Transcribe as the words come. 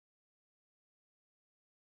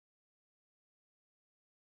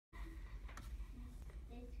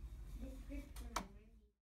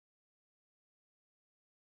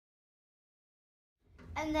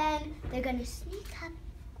And then they're gonna sneak up,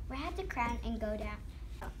 grab the crown, and go down.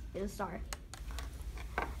 Oh, there's a star.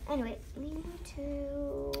 Anyway, leading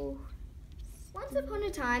to... Once upon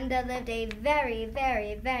a time, there lived a very,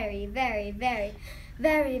 very, very, very, very,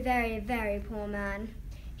 very, very, very poor man.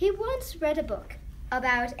 He once read a book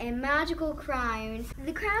about a magical crown.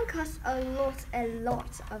 The crown cost a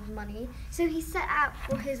lot of money, so he set out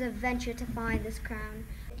for his adventure to find this crown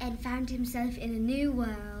and found himself in a new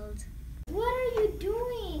world. What are you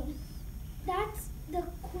doing? That's the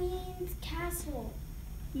Queen's castle.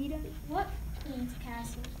 You don't... What Queen's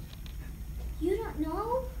castle? You don't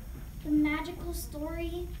know the magical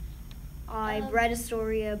story? I've read a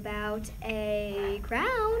story about a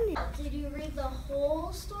crown. Did you read the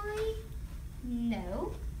whole story?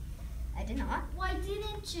 No, I did not. Why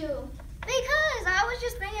didn't you? Because I was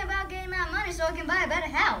just thinking about getting that money so I can buy a better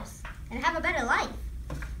house and have a better life.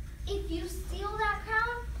 If you steal that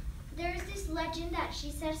crown, there's this legend that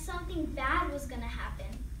she says something bad was gonna happen.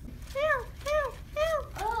 Help, help,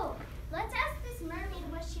 help. Oh, let's ask this mermaid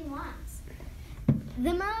what she wants.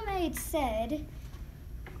 The mermaid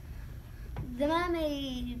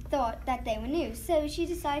thought that they were new, so she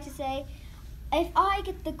decided to say, if I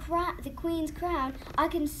get the Queen's crown, I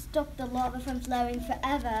can stop the lava from flowing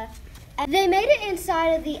forever. And they made it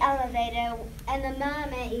inside of the elevator, and the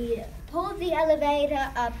mermaid pulled the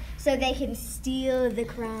elevator up so they can steal the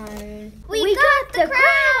crown. We got the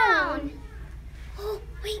crown! Oh,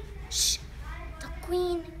 wait, shh. The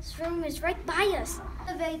Queen's room is right by us.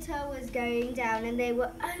 The elevator was going down, and they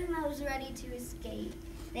were almost ready to escape.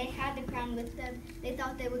 They had the crown with them. They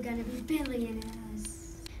thought they were going to be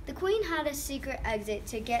billionaires. The Queen had a secret exit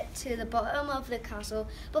to get to the bottom of the castle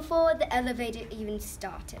before the elevator even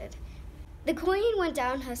started. The Queen went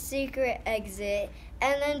down her secret exit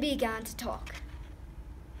and then began to talk.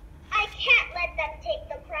 I can't let them take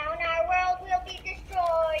the crown. Our world will be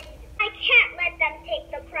destroyed. I can't let them take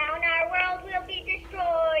the crown. Our world will be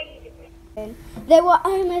destroyed. They were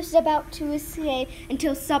almost about to escape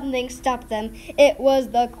until something stopped them. It was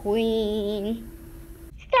the Queen.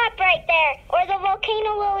 Stop right there, or the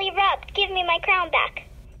volcano will erupt. Give me my crown back.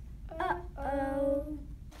 Uh-oh.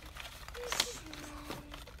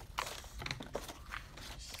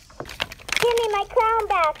 Give me my crown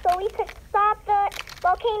back so we could stop the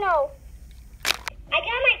volcano. I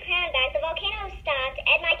got my crown back, the volcano stopped,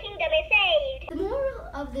 and my kingdom is saved. The moral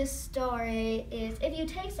of this story is if you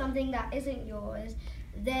take something that isn't yours,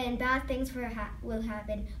 then bad things will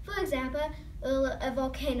happen. For example, a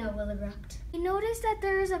volcano will erupt. You notice that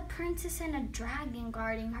there is a princess and a dragon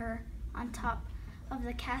guarding her on top of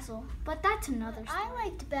the castle, but that's another story. I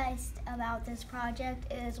liked best about this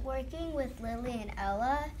project is working with Lily and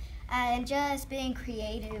Ella and just being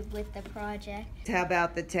creative with the project. How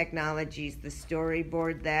about the technologies, the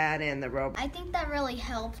storyboard, that, and the robot? I think that really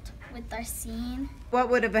helped with our scene. What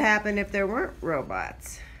would have happened if there weren't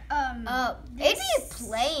robots? It'd be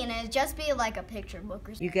plain. It'd just be like a picture book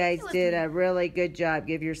or something. You guys did a really good job.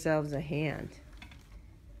 Give yourselves a hand.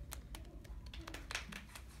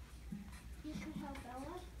 You can help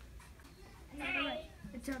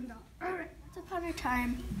Bella. It's upon a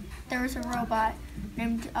time, there was a robot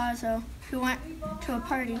named Ozzo who went to a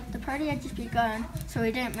party. The party had just begun, so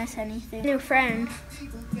he didn't miss anything. New friend,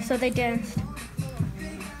 so they danced.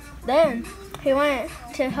 Then he went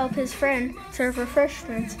to help his friend serve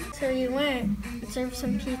refreshments. So he went and served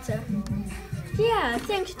some pizza. Yeah,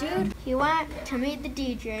 thanks, dude. He went to meet the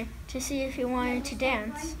DJ to see if he wanted to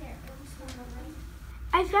dance.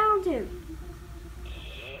 I found him.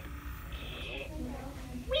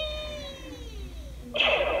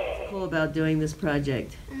 What's cool about doing this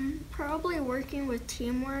project? Probably working with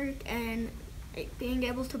teamwork and being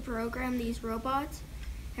able to program these robots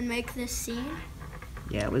and make this scene.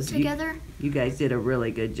 Yeah, it was together. You guys did a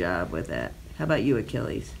really good job with that. How about you,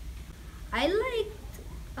 Achilles? I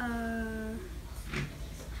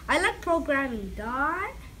like programming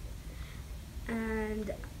Dot,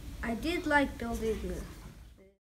 and I did like building